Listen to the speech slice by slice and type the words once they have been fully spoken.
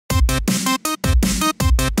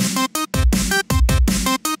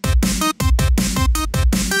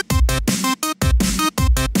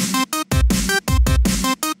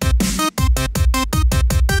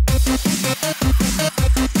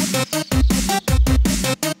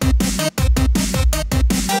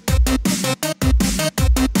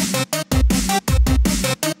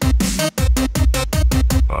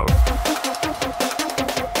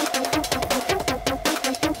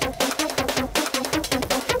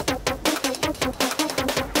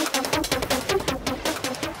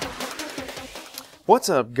What's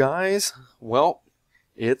up, guys? Well,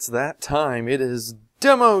 it's that time. It is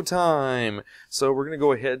demo time. So we're going to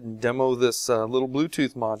go ahead and demo this little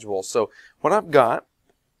Bluetooth module. So what I've got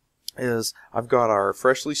is I've got our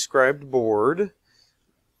freshly scribed board.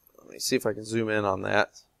 Let me see if I can zoom in on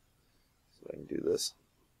that. So I can do this.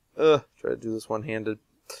 Try to do this one-handed.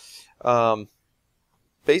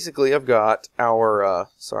 Basically, I've got our,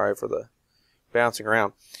 sorry for the bouncing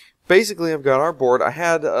around. Basically, I've got our board. I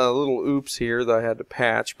had a little oops here that I had to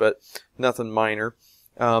patch, but nothing minor.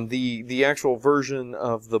 The actual version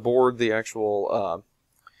of the board, the actual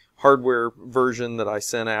hardware version that I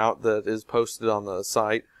sent out that is posted on the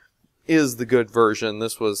site, is the good version.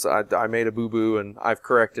 This was I made a boo-boo and I've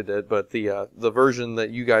corrected it, but the version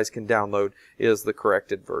that you guys can download is the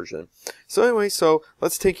corrected version. So anyway, so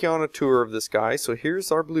let's take you on a tour of this guy. So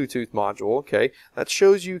here's our Bluetooth module. Okay, that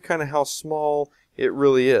shows you kind of how small it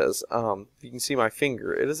really is. You can see my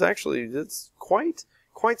finger. It is actually, it's quite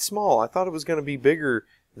small. I thought it was going to be bigger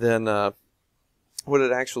than what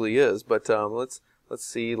it actually is. But let's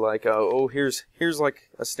see. Like oh, here's like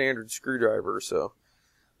a standard screwdriver. So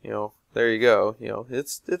there you go.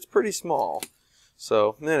 It's pretty small.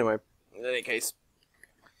 So anyway, in any case,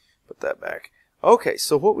 put that back. Okay,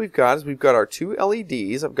 so what we've got is we've got our two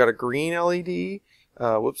LEDs. I've got a green LED.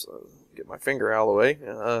 Whoops. Get my finger out of the way.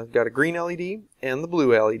 Got a green LED and the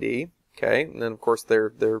blue LED. Okay, and then of course they're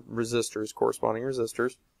resistors, corresponding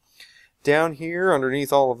resistors. Down here,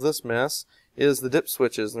 underneath all of this mess, is the dip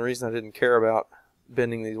switches. And the reason I didn't care about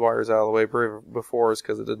bending these wires out of the way before is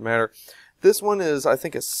because it didn't matter. This one is, I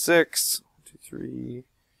think, a 6, 2, 3,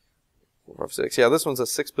 4, 5, 6. Yeah, this one's a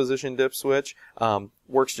 6-position dip switch.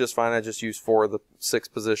 Works just fine. I just use 4 of the 6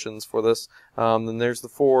 positions for this. Then there's the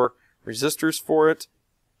 4 resistors for it.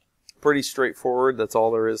 Pretty straightforward. That's all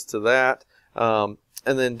there is to that. And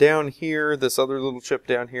then down here, this other little chip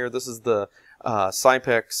down here, this is the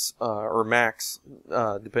Cypex or Max,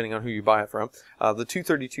 depending on who you buy it from, the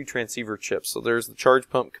 232 transceiver chip. So there's the charge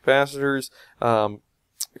pump capacitors, a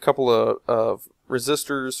couple of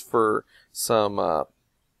resistors for some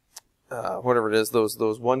whatever it is, those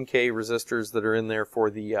 1K resistors that are in there for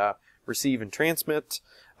the receive and transmit,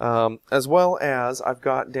 as well as I've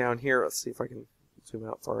got down here, let's see if I can zoom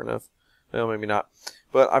out far enough. Well, maybe not.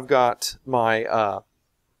 But I've got my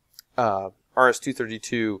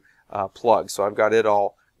RS-232 plug. So I've got it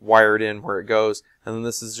all wired in where it goes. And then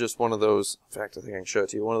this is just one of those, in fact, I think I can show it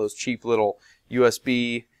to you, one of those cheap little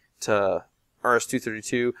USB to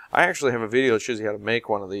RS-232. I actually have a video that shows you how to make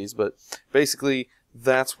one of these, but basically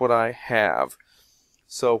that's what I have.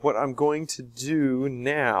 So what I'm going to do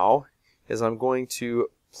now is I'm going to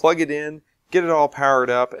plug it in, get it all powered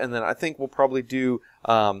up, and then I think we'll probably do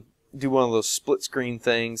one of those split screen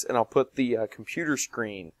things, and I'll put the computer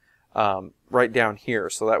screen right down here,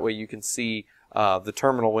 so that way you can see the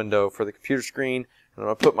terminal window for the computer screen. And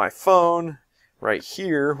I'll put my phone right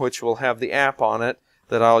here, which will have the app on it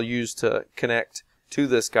that I'll use to connect to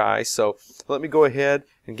this guy. So let me go ahead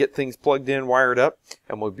and get things plugged in, wired up,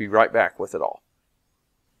 and we'll be right back with it all.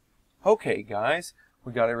 Okay, guys.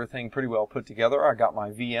 We got everything pretty well put together. I got my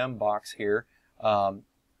VM box here.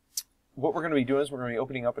 What we're going to be doing is we're going to be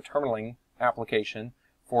opening up a terminaling application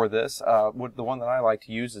for this. The one that I like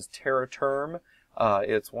to use is Teraterm.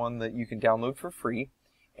 It's one that you can download for free,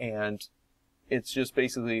 and it's just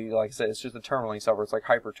basically, like I said, it's just a terminaling software. It's like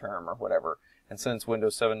Hyperterm or whatever. And since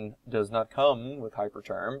Windows 7 does not come with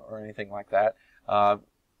Hyperterm or anything like that,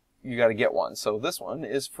 you got to get one. So this one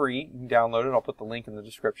is free. You can download it. I'll put the link in the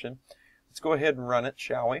description. Let's go ahead and run it,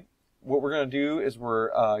 shall we? What we're going to do is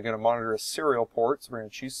we're going to monitor a serial port. So we're going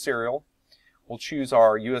to choose serial. We'll choose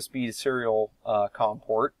our USB to serial COM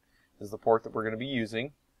port is the port that we're going to be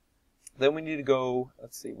using. Then we need to go,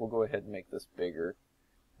 let's see, we'll go ahead and make this bigger.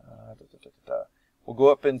 We'll go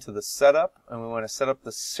up into the setup, and we want to set up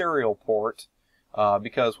the serial port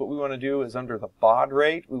because what we want to do is under the baud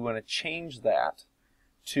rate, we want to change that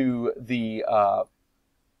to the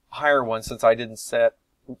higher one, since I didn't set,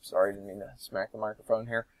 oops, sorry, I didn't mean to smack the microphone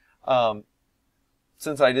here.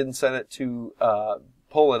 Since I didn't set it to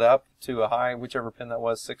pull it up to a high, whichever pin that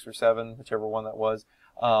was, 6 or 7, whichever one that was,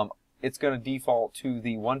 it's going to default to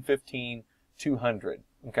the 115-200.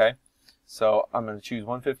 Okay, so I'm going to choose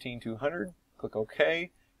 115-200, click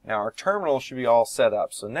OK. Now our terminal should be all set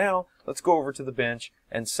up. So now let's go over to the bench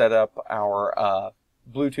and set up our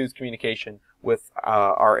Bluetooth communication with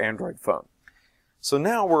our Android phone. So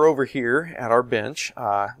now we're over here at our bench.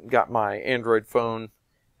 Got my Android phone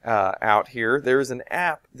out here. There's an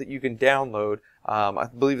app that you can download. I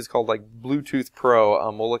believe it's called like Bluetooth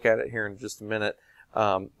Pro. We'll look at it here in just a minute.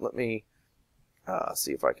 Let me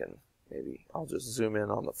see if I can, maybe I'll just zoom in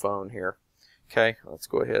on the phone here. Okay, let's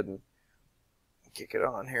go ahead and kick it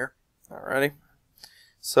on here. Alrighty.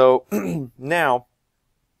 So now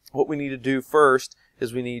what we need to do first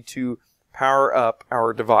is we need to power up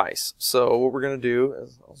our device. So what we're going to do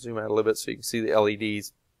is, I'll zoom out a little bit so you can see the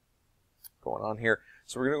LEDs going on here.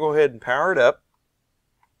 So we're going to go ahead and power it up.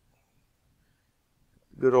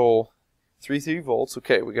 Good old 3 volts.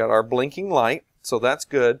 Okay, we got our blinking light, so that's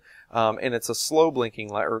good. And it's a slow blinking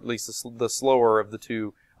light, or at least the slower of the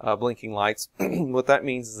two blinking lights. What that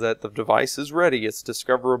means is that the device is ready. It's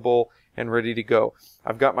discoverable and ready to go.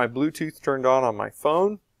 I've got my Bluetooth turned on my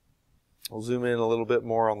phone. We'll zoom in a little bit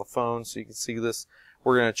more on the phone so you can see this.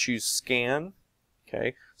 We're going to choose scan.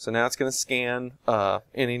 Okay, so now it's going to scan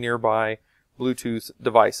any nearby Bluetooth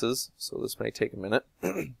devices. So this may take a minute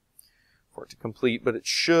for it to complete, but it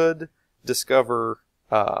should discover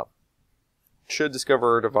our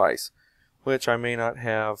device, which I may not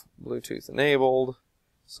have Bluetooth enabled.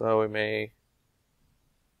 So I may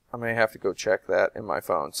have to go check that in my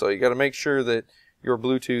phone. So you got to make sure that your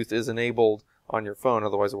Bluetooth is enabled on your phone,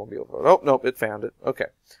 otherwise it won't be able to. Oh, nope, it found it. Okay,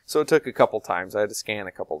 so it took a couple times. I had to scan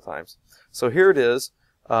a couple times. So here it is,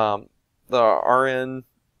 the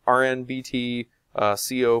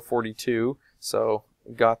RN-42-CO42. So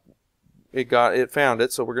it found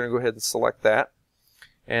it. So we're going to go ahead and select that,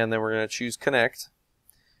 and then we're going to choose connect,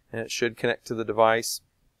 and it should connect to the device.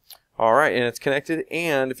 All right, and it's connected.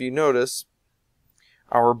 And if you notice,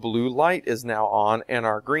 our blue light is now on, and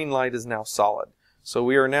our green light is now solid. So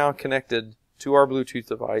we are now connected to our Bluetooth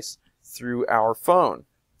device through our phone.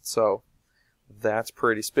 So that's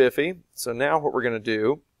pretty spiffy. So now what we're going to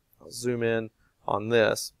do, I'll zoom in on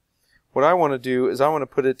this. What I want to do is I want to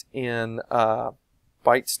put it in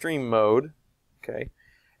byte stream mode. Okay,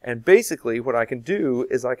 and basically what I can do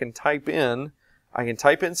is I can type in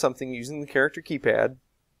something using the character keypad,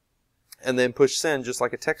 and then push send just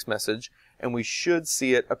like a text message, and we should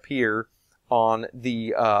see it appear on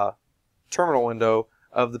the terminal window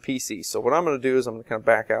of the PC. So what I'm going to do is I'm going to kind of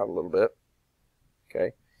back out a little bit.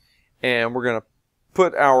 Okay, and we're going to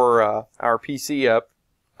put our PC up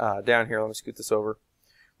down here. Let me scoot this over.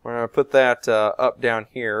 We're going to put that up down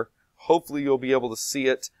here. Hopefully you'll be able to see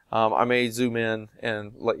it. I may zoom in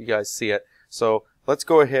and let you guys see it. So let's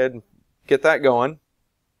go ahead and get that going.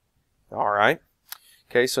 All right.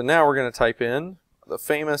 Okay, so now we're going to type in the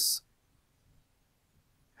famous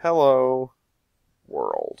hello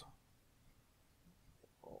world.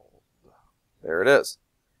 There it is.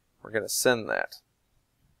 We're going to send that.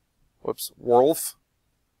 Whoops, world.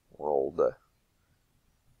 There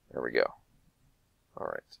we go. All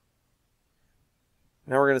right.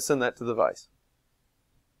 Now we're going to send that to the device.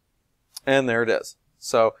 And there it is.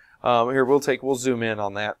 So here we'll zoom in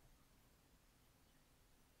on that.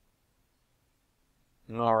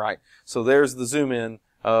 All right. So there's the zoom in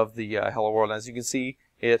of the hello world. As you can see,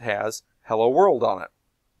 it has hello world on it.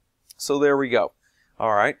 So there we go.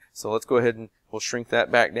 All right. So let's go ahead and we'll shrink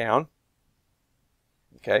that back down.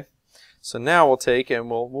 Okay. So now we'll take and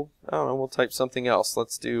we'll type something else.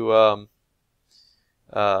 Let's do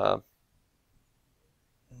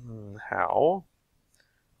how. Of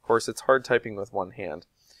course, it's hard typing with one hand.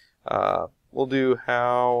 We'll do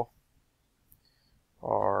how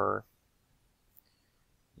are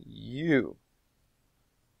you.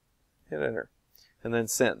 Hit enter and then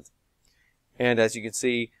send. And as you can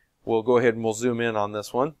see, we'll go ahead and we'll zoom in on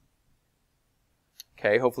this one.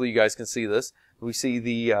 Okay, hopefully you guys can see this. We see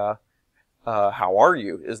the how are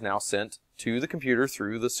you is now sent to the computer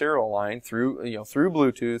through the serial line, through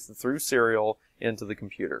Bluetooth, through serial into the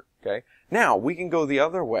computer. Okay, now we can go the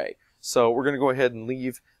other way. So we're going to go ahead and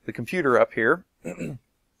leave the computer up here.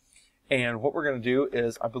 And what we're going to do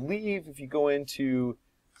is, I believe if you go into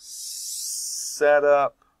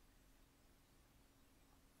setup,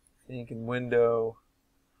 I think in window,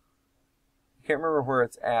 I can't remember where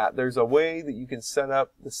it's at. There's a way that you can set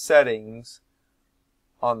up the settings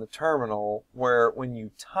on the terminal where when you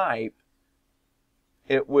type,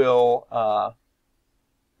 it will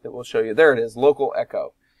show you. There it is, local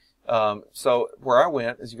echo. So where I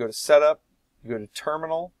went is you go to setup, you go to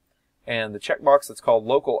terminal, and the checkbox that's called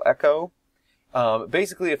local echo.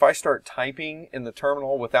 Basically, if I start typing in the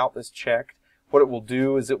terminal without this checked, what it will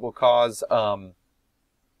do is it will cause,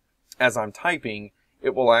 as I'm typing,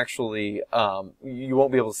 it will actually, you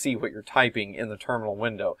won't be able to see what you're typing in the terminal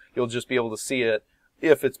window. You'll just be able to see it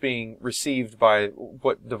if it's being received by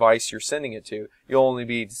what device you're sending it to. You'll only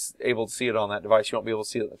be able to see it on that device. You won't be able to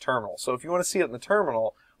see it in the terminal. So if you want to see it in the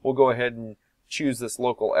terminal, we'll go ahead and choose this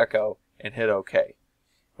local echo and hit OK.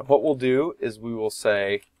 And what we'll do is we will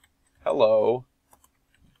say, hello,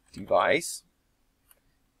 device,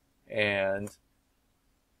 and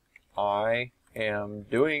I am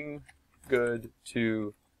doing good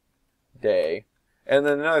today. And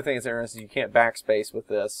then another thing that's interesting, you can't backspace with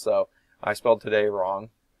this, so I spelled today wrong.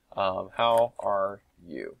 How are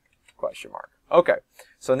you? Question mark. Okay,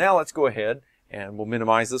 so now let's go ahead and we'll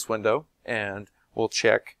minimize this window and we'll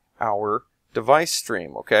check our device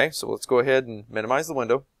stream. Okay, so let's go ahead and minimize the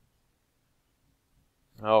window.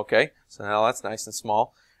 Okay, so now that's nice and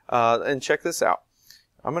small. And check this out.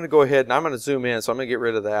 I'm going to go ahead and I'm going to zoom in, so I'm going to get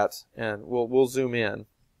rid of that and we'll zoom in.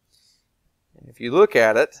 And if you look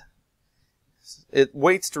at it, it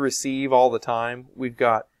waits to receive all the time. We've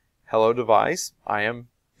got hello device, I am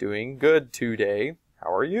doing good today.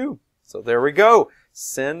 How are you? So there we go.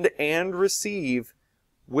 Send and receive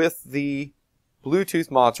with the Bluetooth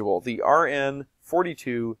module, the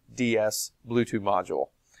RN-42-DS Bluetooth module.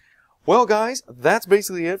 Well, guys, that's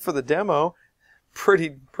basically it for the demo.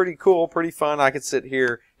 Pretty cool, pretty fun. I could sit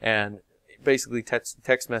here and basically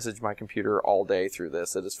text message my computer all day through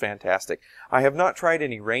this. It is fantastic. I have not tried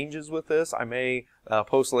any ranges with this. I may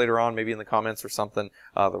post later on, maybe in the comments or something,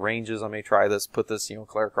 the ranges. I may try this, put this,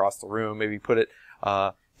 clear across the room, maybe put it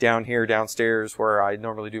down here, downstairs where I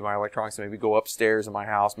normally do my electronics, maybe go upstairs in my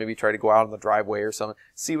house, maybe try to go out in the driveway or something,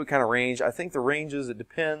 see what kind of range. I think the ranges, it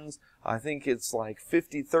depends. I think it's like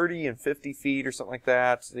 30 and 50 feet or something like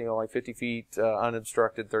that, like 50 feet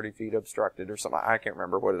unobstructed, 30 feet obstructed or something. I can't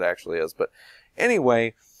remember what it actually is, but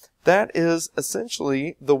anyway, that is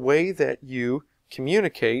essentially the way that you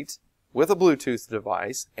communicate with a Bluetooth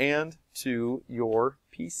device and to your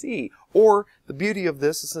PC. Or the beauty of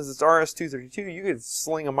this is, since it's RS-232, you could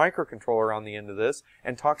sling a microcontroller on the end of this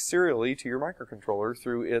and talk serially to your microcontroller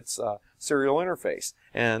through its serial interface.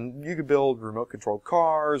 And you could build remote-controlled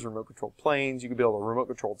cars, remote-controlled planes. You could build a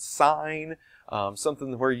remote-controlled sign,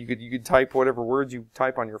 something where you could type whatever words you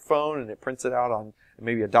type on your phone and it prints it out on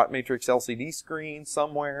maybe a dot matrix LCD screen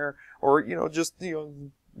somewhere, or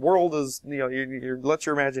world is, you let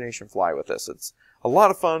your imagination fly with this. It's a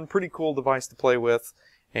lot of fun, pretty cool device to play with,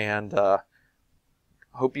 and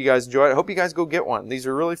hope you guys enjoy it. I hope you guys go get one. These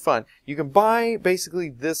are really fun. You can buy basically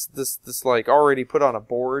this like already put on a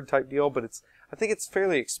board type deal, but I think it's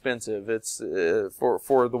fairly expensive. It's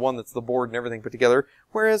for the one that's the board and everything put together,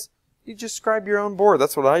 whereas you just scribe your own board.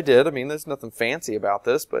 That's what I did. I mean, there's nothing fancy about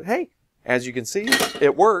this, but hey, as you can see,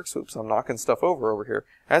 it works. Oops, I'm knocking stuff over here.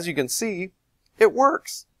 As you can see, it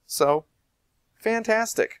works. So,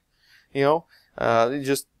 fantastic. It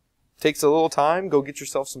just takes a little time. Go get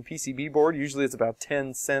yourself some PCB board. Usually it's about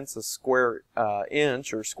 10 cents a square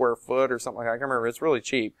inch or square foot or something like that. I can't remember. It's really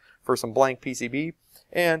cheap for some blank PCB.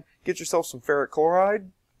 And get yourself some ferric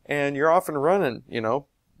chloride and you're off and running.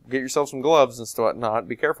 Get yourself some gloves and whatnot.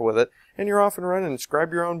 Be careful with it. And you're off and running.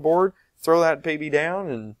 Scribe your own board. Throw that baby down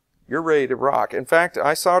and you're ready to rock. In fact,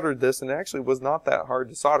 I soldered this and it actually was not that hard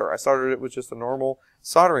to solder. I soldered it with just a normal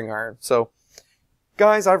soldering iron. So,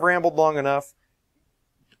 guys, I've rambled long enough.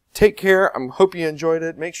 Take care. I hope you enjoyed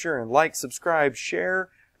it. Make sure and like, subscribe, share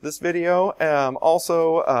this video.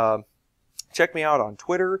 Also, check me out on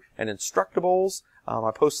Twitter and Instructables.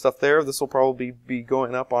 I post stuff there. This will probably be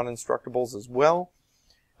going up on Instructables as well.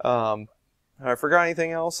 Have I forgot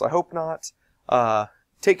anything else? I hope not.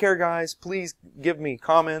 Take care, guys. Please give me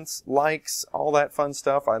comments, likes, all that fun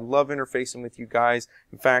stuff. I love interfacing with you guys.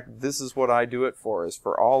 In fact, this is what I do it for, is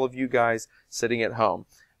for all of you guys sitting at home.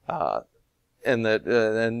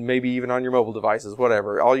 And maybe even on your mobile devices,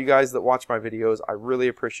 whatever. All you guys that watch my videos, I really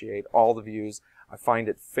appreciate all the views. I find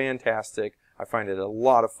it fantastic. I find it a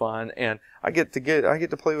lot of fun, and I get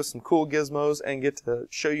to play with some cool gizmos and get to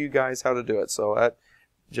show you guys how to do it. So that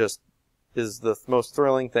just is the most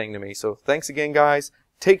thrilling thing to me. So thanks again, guys.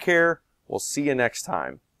 Take care. We'll see you next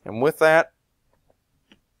time. And with that,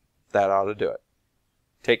 that ought to do it.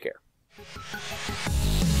 Take care.